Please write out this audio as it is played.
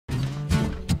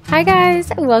Hi guys,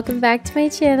 welcome back to my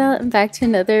channel and back to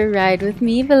another ride with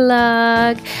me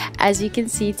vlog. As you can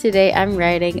see today I'm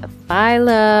riding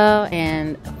Filo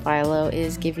and Filo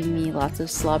is giving me lots of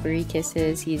slobbery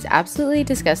kisses. He's absolutely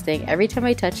disgusting. Every time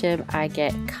I touch him I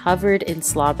get covered in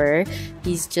slobber.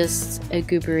 He's just a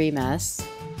goobery mess.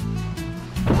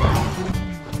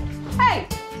 Hey!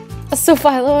 So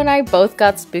Filo and I both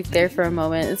got spooked there for a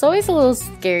moment. It's always a little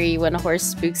scary when a horse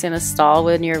spooks in a stall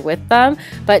when you're with them,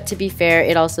 but to be fair,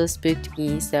 it also spooked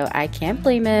me, so I can't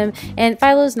blame him. And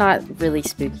Filo's not really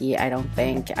spooky, I don't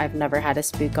think. I've never had a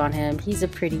spook on him. He's a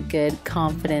pretty good,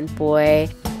 confident boy.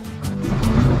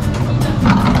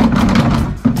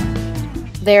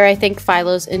 There, I think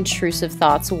Filo's intrusive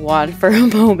thoughts won for a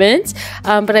moment,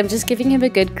 but I'm just giving him a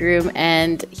good groom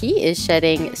and he is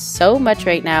shedding so much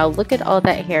right now. Look at all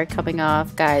that hair coming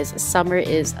off. Guys, summer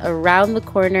is around the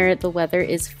corner. The weather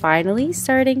is finally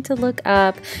starting to look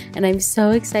up and I'm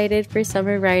so excited for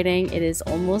summer riding. It is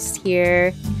almost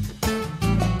here.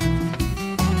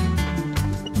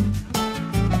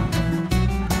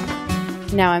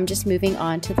 Now I'm just moving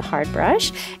on to the hard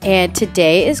brush, and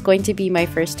today is going to be my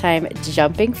first time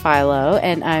jumping Filo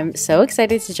and I'm so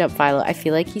excited to jump Filo. I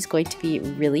feel like he's going to be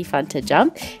really fun to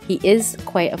jump. He is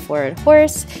quite a forward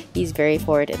horse. He's very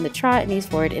forward in the trot and he's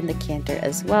forward in the canter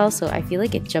as well, so I feel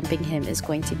like jumping him is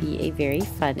going to be a very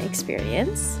fun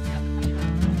experience.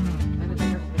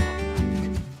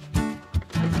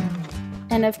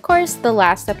 And of course, the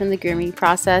last step in the grooming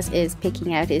process is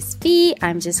picking out his feet.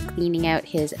 I'm just cleaning out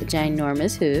his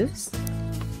ginormous hooves.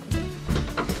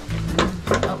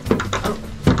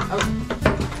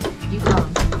 You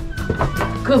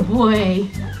come. Good boy.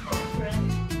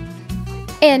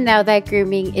 And now that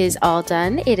grooming is all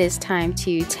done, it is time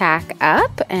to tack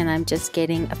up. And I'm just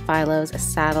getting Filo's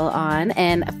saddle on.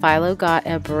 And Filo got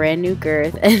a brand new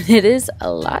girth and it is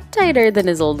a lot tighter than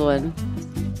his old one.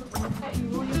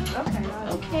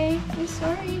 I'm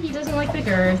sorry, he doesn't like the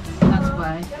girth, that's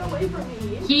why. Get away from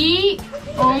me.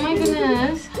 Oh my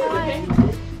goodness. Hi.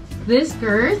 This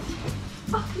girth.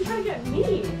 Oh, you're trying to get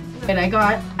me. And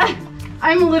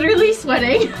I'm literally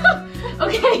sweating.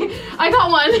 Okay, I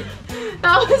got one.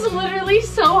 That was literally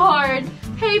so hard.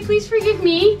 Hey, please forgive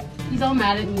me. He's all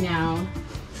mad at me now.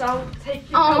 So take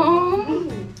your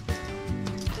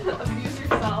abuse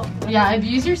yourself. Yeah,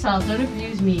 abuse yourself, don't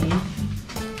abuse me.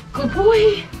 Good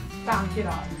boy. Back it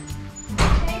up.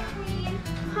 Hey, Queen.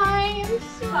 Hi, I'm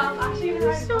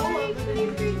sorry.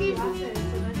 Please forgive me.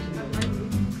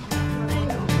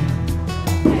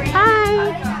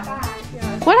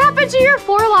 Hi. What happened to your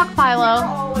forelock, Filo?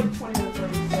 All like 20 minutes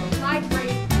late, so. Hi,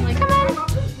 great. Like, come on. I'm about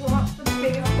to watch the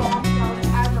biggest bombshell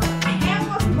ever. I am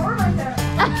what's murdered there.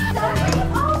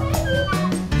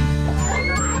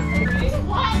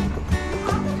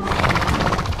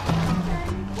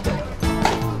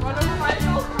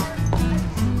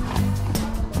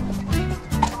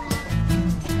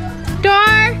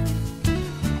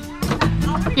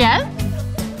 Yes?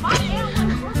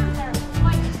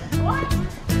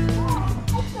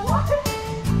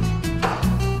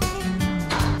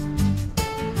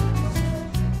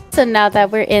 So now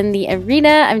that we're in the arena,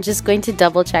 I'm just going to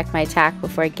double check my tack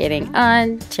before getting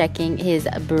on, checking his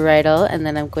bridle, and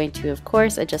then I'm going to, of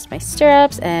course, adjust my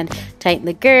stirrups and tighten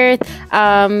the girth.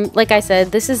 Like I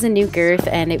said, this is a new girth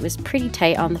and it was pretty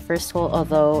tight on the first hole,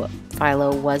 although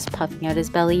Filo was puffing out his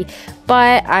belly,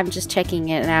 but I'm just checking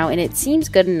it now and it seems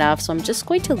good enough, so I'm just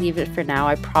going to leave it for now.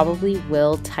 I probably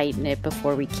will tighten it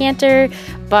before we canter,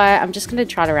 but I'm just going to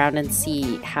trot around and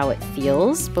see how it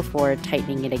feels before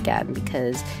tightening it again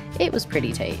because it was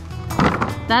pretty tight.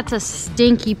 That's a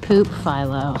stinky poop,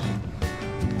 Filo.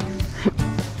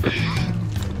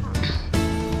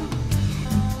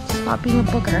 Stop being a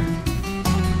booger.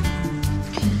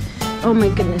 Oh my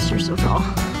goodness, you're so tall.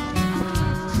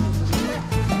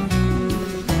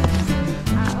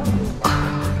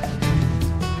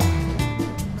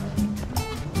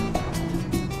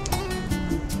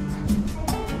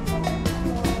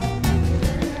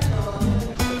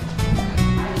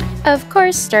 Of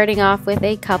course, starting off with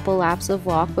a couple laps of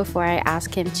walk before I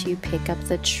ask him to pick up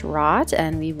the trot,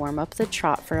 and we warm up the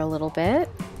trot for a little bit.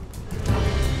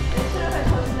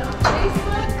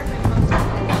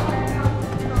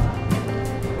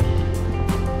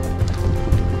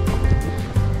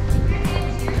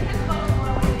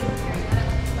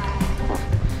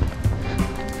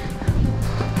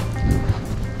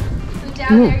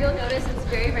 Down there you'll notice it's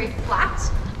very, very flat.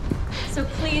 So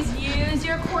please use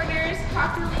your corners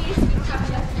properly so you don't have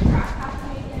enough track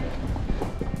happening.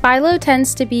 Filo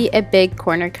tends to be a big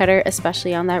corner cutter,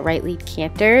 especially on that right lead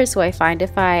canter, so I find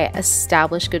if I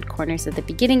establish good corners at the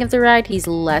beginning of the ride, he's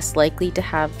less likely to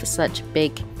have such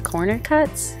big corner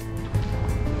cuts.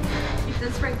 Keep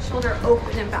this right shoulder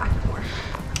open and back more.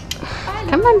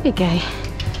 Come on, big guy.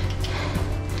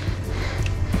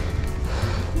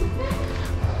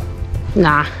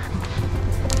 Nah.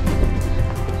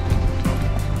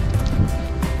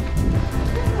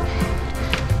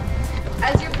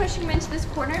 As you're pushing him into this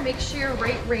corner, make sure your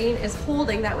right rein is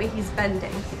holding, that way he's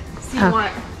bending. So you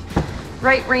want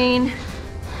right rein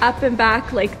up and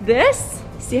back like this.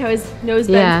 See how his nose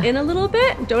bends in a little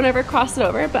bit? Don't ever cross it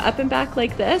over, but up and back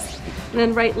like this. And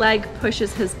then right leg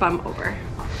pushes his bum over.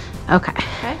 Okay.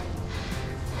 Okay?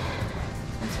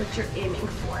 That's what you're aiming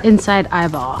for. Inside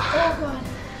eyeball. Oh god.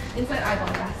 Inside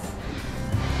eyeball, yes.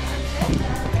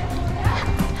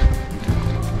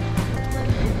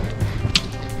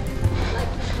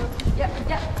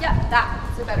 Yep,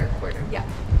 that's a better corner, yep.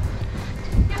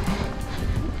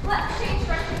 Let's change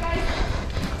direction, guys.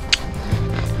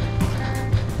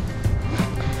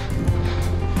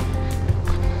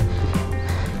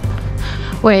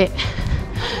 Wait.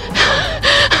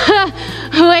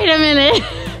 Wait a minute.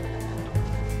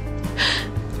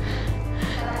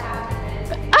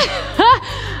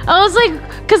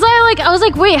 I was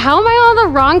like, wait, how am I on the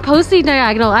wrong posting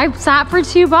diagonal? I sat for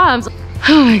 2 bombs.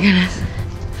 Oh my goodness.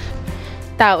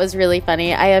 That was really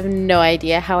funny. I have no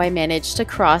idea how I managed to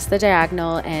cross the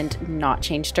diagonal and not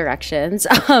change directions.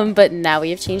 But now we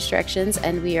have changed directions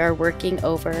and we are working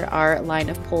over our line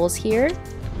of poles here.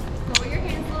 Lower your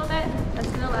hands a little bit. That's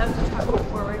going to allow us to toggle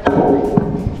forward.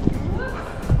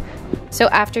 So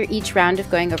after each round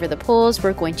of going over the poles,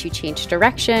 we're going to change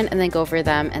direction and then go over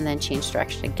them and then change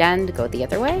direction again to go the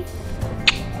other way.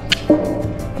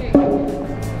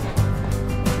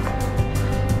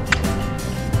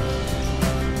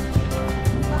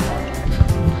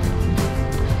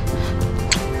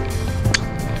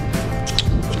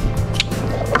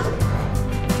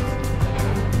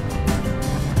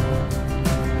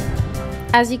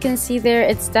 As you can see there,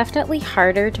 it's definitely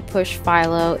harder to push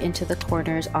Filo into the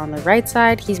corners on the right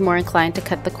side. He's more inclined to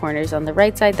cut the corners on the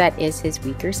right side. That is his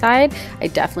weaker side. I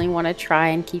definitely want to try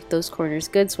and keep those corners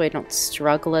good so I don't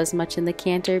struggle as much in the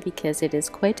canter, because it is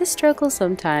quite a struggle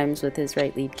sometimes with his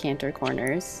right lead canter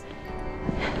corners.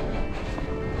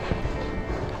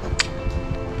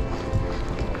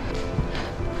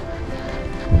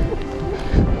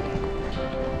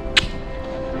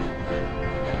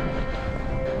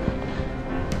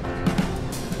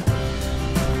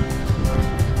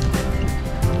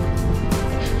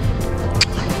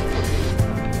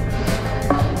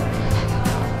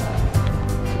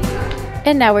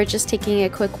 And now we're just taking a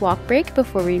quick walk break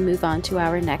before we move on to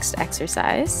our next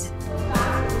exercise.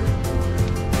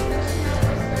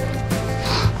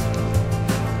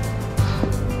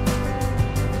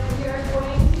 You're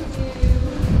going to do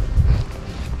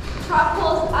top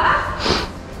pulls up,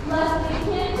 left knee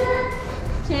canter,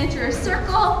 canter a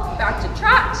circle, back to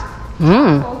trot,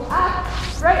 top pulls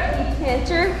up, right knee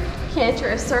canter, canter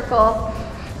a circle,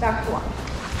 back to walk.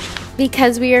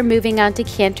 Because we are moving on to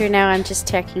canter now, I'm just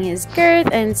checking his girth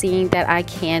and seeing that I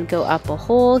can go up a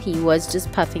hole. He was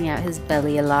just puffing out his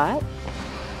belly a lot.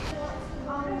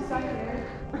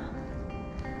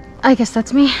 I guess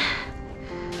that's me.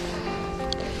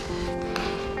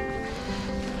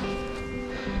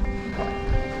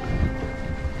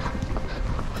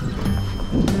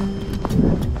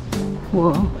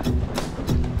 Whoa.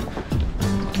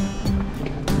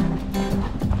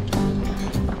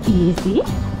 Easy.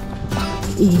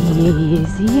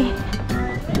 Easy.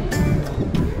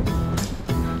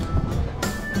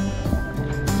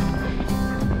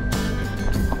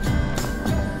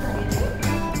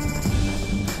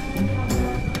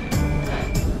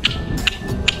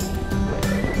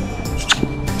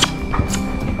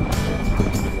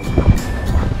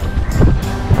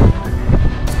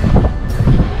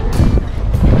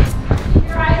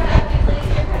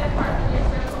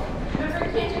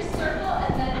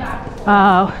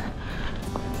 Oh.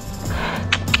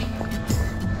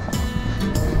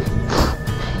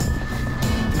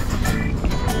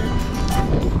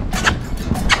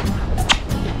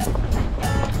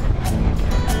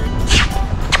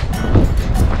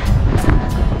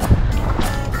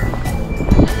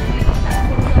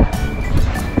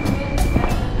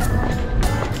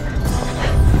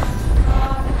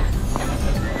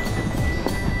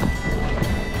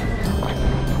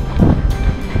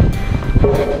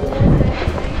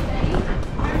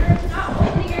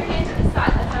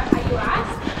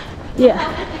 Yeah.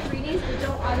 Help with the greenies, but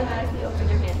don't automatically open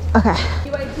your hand. Okay.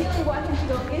 You ideally want him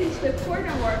to go into the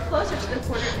corner more, closer to the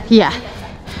corner. And Yeah.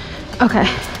 Okay.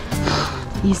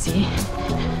 Easy.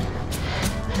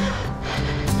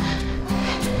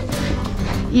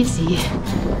 Easy.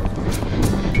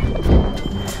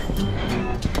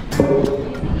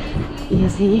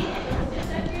 Easy.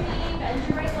 Bend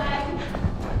your right leg.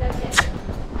 That's it.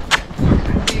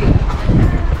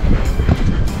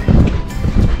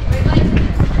 Right leg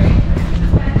straight.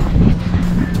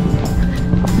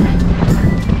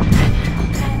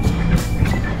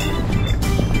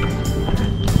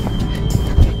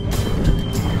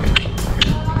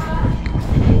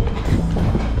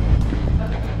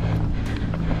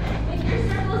 Make your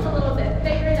circles a little bit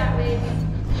bigger, that way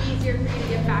it's easier for you to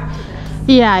get back to this.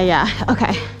 Yeah.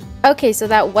 Okay. Okay, so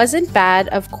that wasn't bad.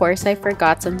 Of course, I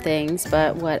forgot some things,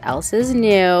 but what else is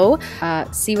new?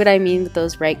 See what I mean with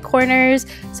those right corners?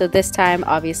 So this time,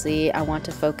 obviously, I want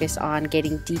to focus on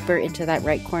getting deeper into that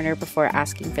right corner before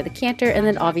asking for the canter, and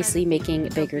then obviously making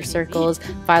bigger circles.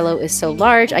 Philo is so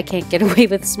large, I can't get away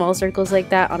with small circles like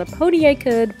that. On a pony I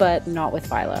could, but not with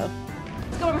Philo.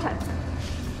 Let's go one more time.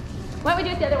 Why don't we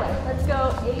do it the other way? Let's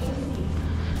go A to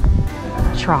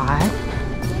C. Trot.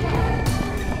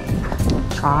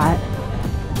 Trot.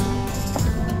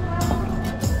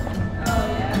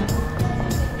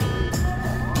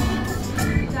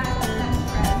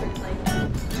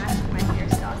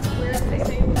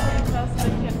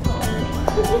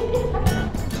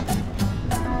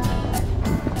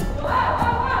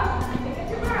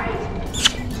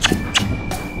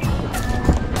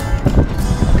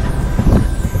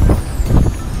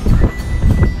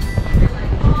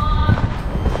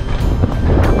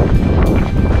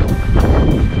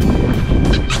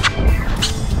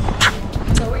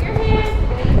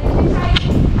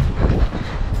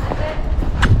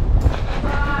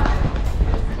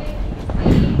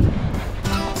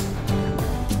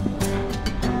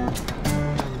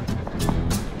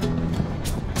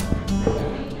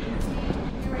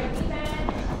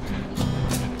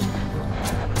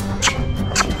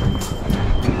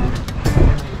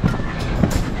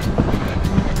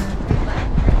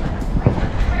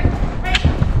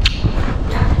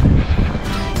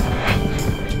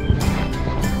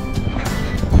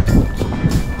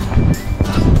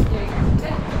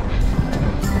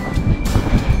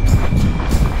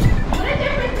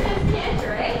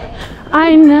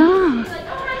 I know.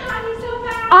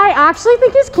 I actually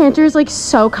think his canter is like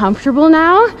so comfortable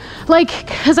now. Like,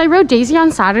 cause I rode Daisy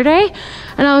on Saturday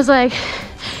and I was like,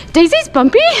 Daisy's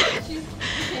bumpy?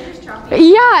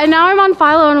 Yeah, and now I'm on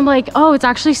Philo and I'm like, oh, it's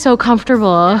actually so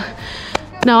comfortable.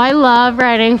 No, I love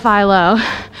riding Philo.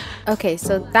 Okay,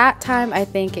 so that time I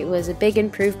think it was a big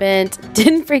improvement.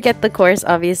 Didn't forget the course,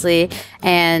 obviously,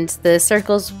 and the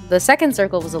circles, the second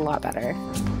circle was a lot better.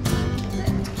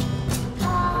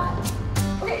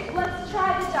 Okay, let's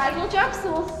try the diagonal jump.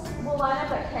 So we'll line up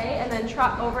at K and then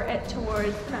trot over it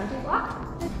towards the mountain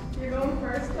block. You're going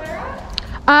first, Clara?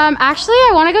 Actually,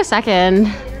 I want to go second.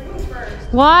 You're going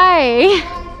first. Why? You're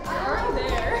already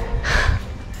there.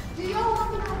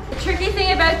 The tricky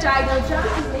thing about diagonal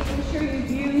jumps is making sure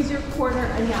you use your corner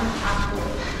enough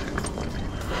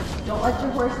afterwards. Don't let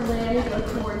your horse land and go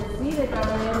towards C. They've got to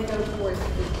land and go towards B.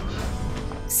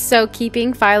 So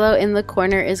keeping Philo in the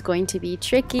corner is going to be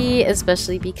tricky,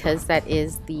 especially because that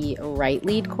is the right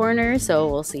lead corner. So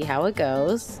we'll see how it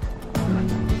goes.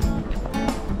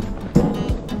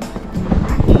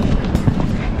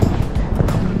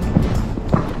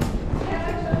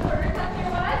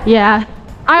 Yeah.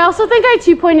 I also think I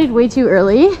 2-pointed way too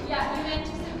early. Yeah, you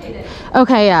anticipated.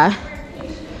 Okay, yeah. You were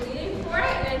waiting for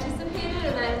it, you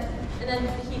anticipated, and then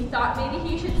he thought maybe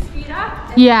he should speed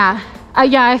up. Yeah.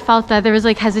 Yeah, I felt that there was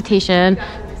like hesitation.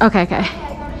 Okay.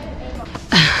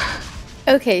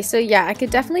 Okay, so yeah, I could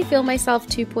definitely feel myself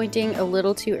 2-pointing a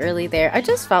little too early there. I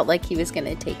just felt like he was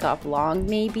gonna take off long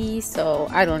maybe, so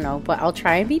I don't know, but I'll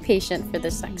try and be patient for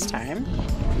this next time.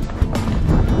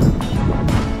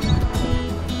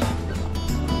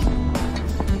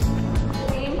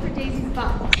 Aim for Daisy's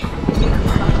bump.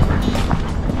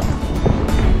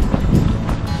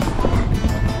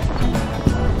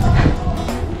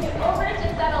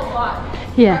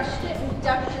 Yeah. Brush it and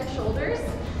duck your shoulders.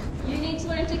 You need to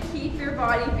learn to keep your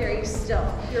body very still.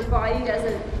 Your body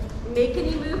doesn't make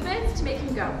any movements to make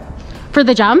him go. For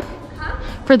the jump? Huh?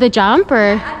 For the jump, or?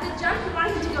 At the jump, you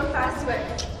want him to go fast, but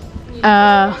you need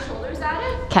to pull your shoulders at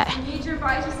it. Okay. You need your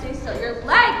body to stay still. Your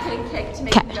leg can kick to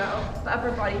make him go. The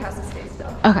upper body has to stay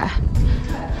still. Okay.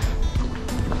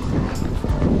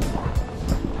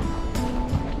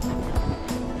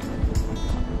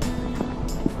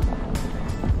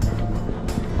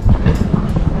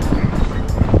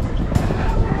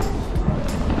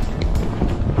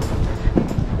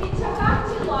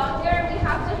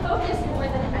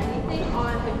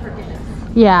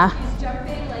 Yeah. He's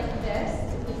jumping like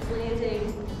this, and he's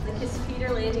landing, like his feet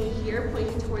are landing here,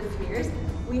 pointing towards the mirrors.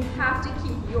 We have to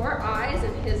keep your eyes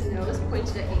and his nose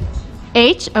pointed at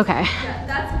H. H? Okay. Yeah,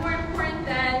 that's more important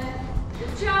than the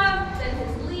jump, than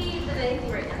his lead, than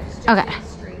anything right now. Just jumping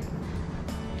straight.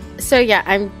 So yeah,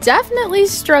 I'm definitely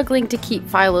struggling to keep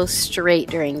Filo straight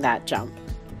during that jump.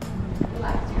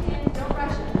 Relax your hand, don't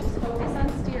rush it, just focus on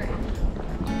steering.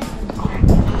 In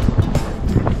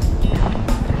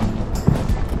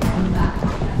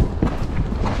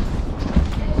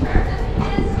terms of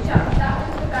his jump, that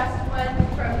was the best one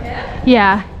from him.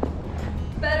 Yeah.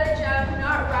 Better jump,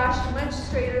 not rushed, much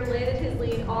straighter, landed his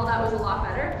lead, all that was a lot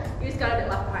better. You just got a bit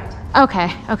left behind.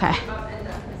 Okay, okay. About end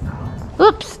up his salad.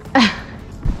 Oops.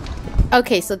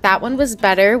 Okay, so that one was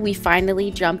better. We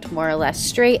finally jumped more or less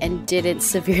straight and didn't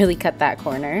severely cut that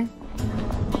corner.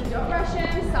 So don't rush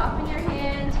him, soften your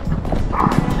hand.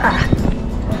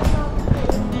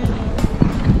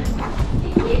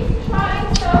 He keeps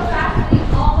trying so fast that he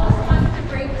almost wants to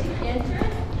break to enter.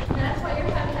 And that's why you're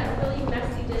having that really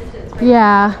messy distance, right?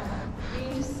 Yeah. You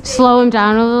can just stay, Slow him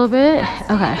down a little bit.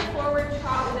 stay Okay. in a forward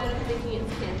trot without him thinking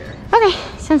it's canter. Okay,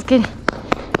 sounds good.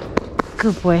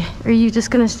 Good boy. Are you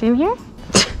just gonna stand here?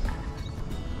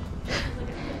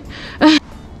 Alright,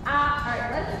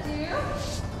 let's do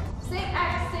same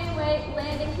X, same way,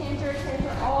 landing canter,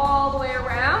 all the way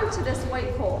around to this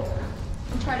white pole.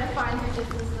 And try to find your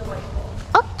distance to the white pole.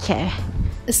 Okay.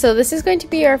 So this is going to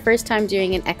be our first time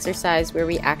doing an exercise where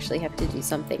we actually have to do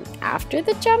something after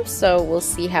the jump, so we'll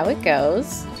see how it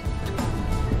goes.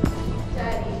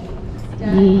 Steady.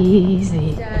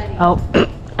 Easy. Steady. Oh,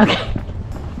 okay.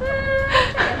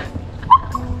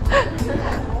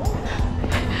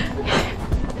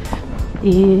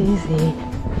 Easy.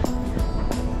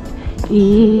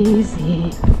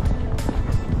 Easy.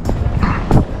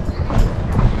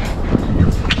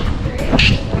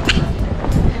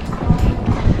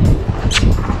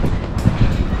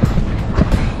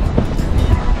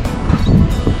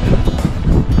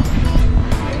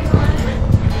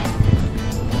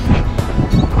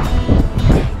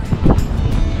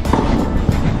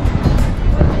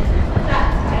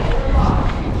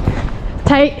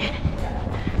 Tight. Did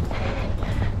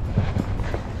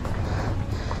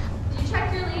you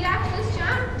check your lead after this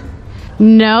jump?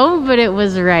 No, but it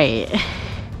was right.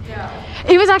 No.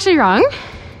 It was actually wrong. You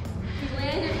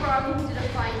landed wrong, he did a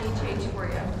flying lead change for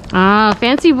you. Ah,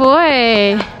 fancy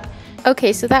boy.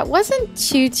 Okay, so that wasn't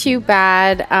too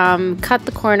bad. Cut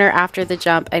the corner after the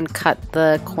jump and cut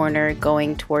the corner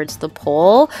going towards the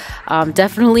pole.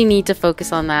 Definitely need to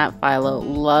focus on that. Filo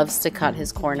loves to cut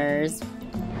his corners.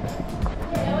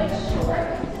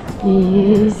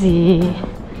 Easy.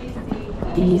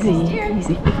 Easy,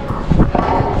 easy.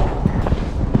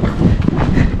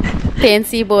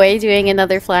 Fancy boy doing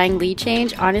another flying lead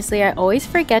change. Honestly, I always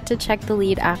forget to check the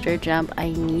lead after a jump. I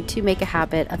need to make a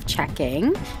habit of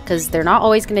checking because they're not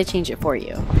always going to change it for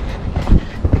you.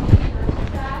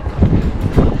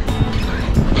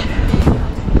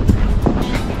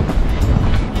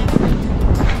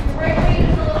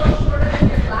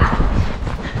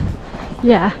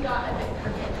 Yeah.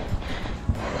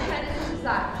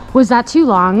 Was that too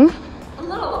long? A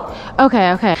little long.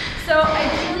 Okay, okay. So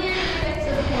ideally you're going to get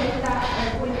to the point that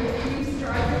like, when you're 3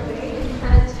 strides away, you can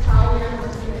kind of tell where your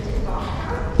horse is going to take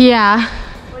off. Yeah.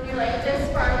 When you're like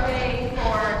this far away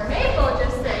for Maple,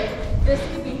 just say, this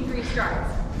could be 3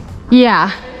 strides.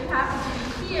 Yeah. And if you happen to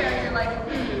be here, you're like,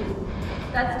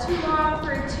 that's too long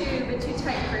for a 2, but too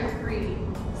tight for a 3.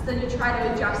 So then you try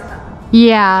to adjust them.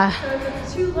 Yeah. So if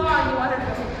it's too long, you want to go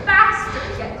faster,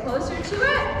 get closer to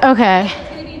it. Okay. If it's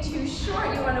going to be too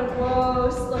short, you want to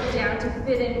slow down to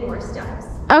fit in more steps.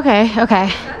 Okay, okay.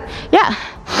 Yeah.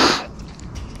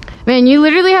 Man, you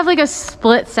literally have like a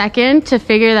split second to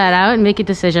figure that out and make a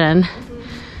decision.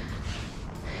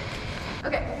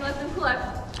 Okay, let them pull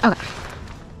up. Okay.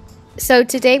 So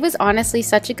today was honestly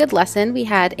such a good lesson. We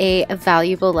had a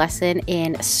valuable lesson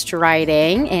in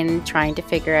striding and trying to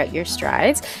figure out your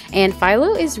strides. And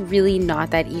Filo is really not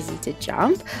that easy to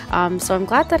jump. So I'm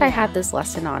glad that I had this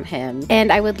lesson on him.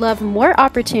 And I would love more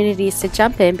opportunities to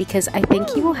jump in because I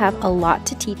think he will have a lot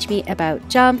to teach me about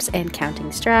jumps and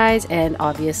counting strides and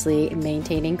obviously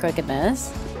maintaining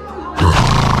crookedness.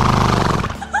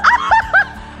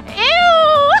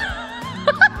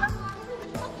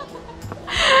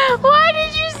 Why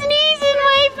did you sneeze in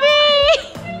my face?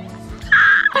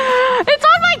 It's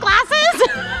on my glasses.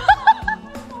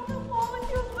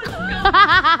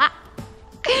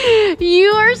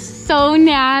 You are so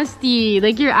nasty.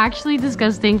 Like, you're actually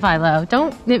disgusting, Filo.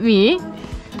 Don't nip me. Filo,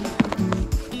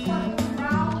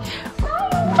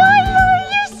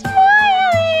 you're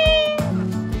smiling.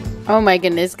 Oh my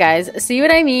goodness, guys. See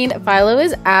what I mean? Filo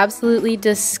is absolutely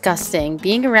disgusting.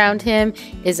 Being around him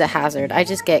is a hazard. I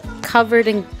just get covered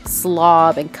in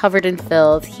slob and covered in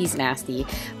filth. He's nasty,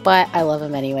 but I love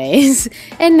him anyways.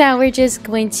 And now we're just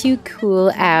going to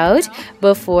cool out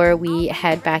before we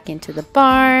head back into the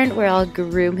barn where I'll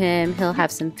groom him. He'll have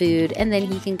some food and then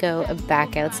he can go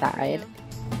back outside.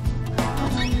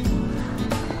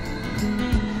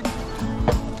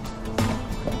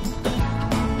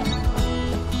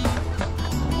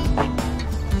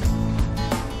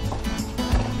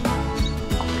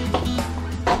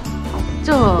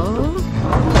 So,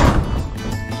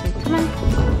 come on.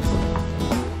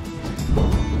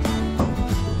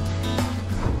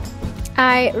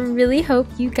 I really hope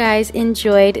you guys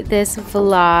enjoyed this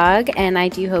vlog, and I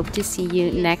do hope to see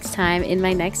you next time in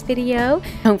my next video.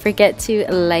 Don't forget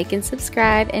to like and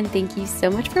subscribe, and thank you so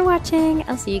much for watching.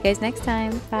 I'll see you guys next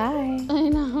time. Bye. I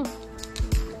know.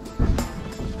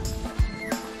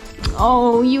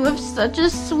 Oh, you have such a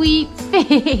sweet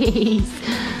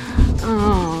face.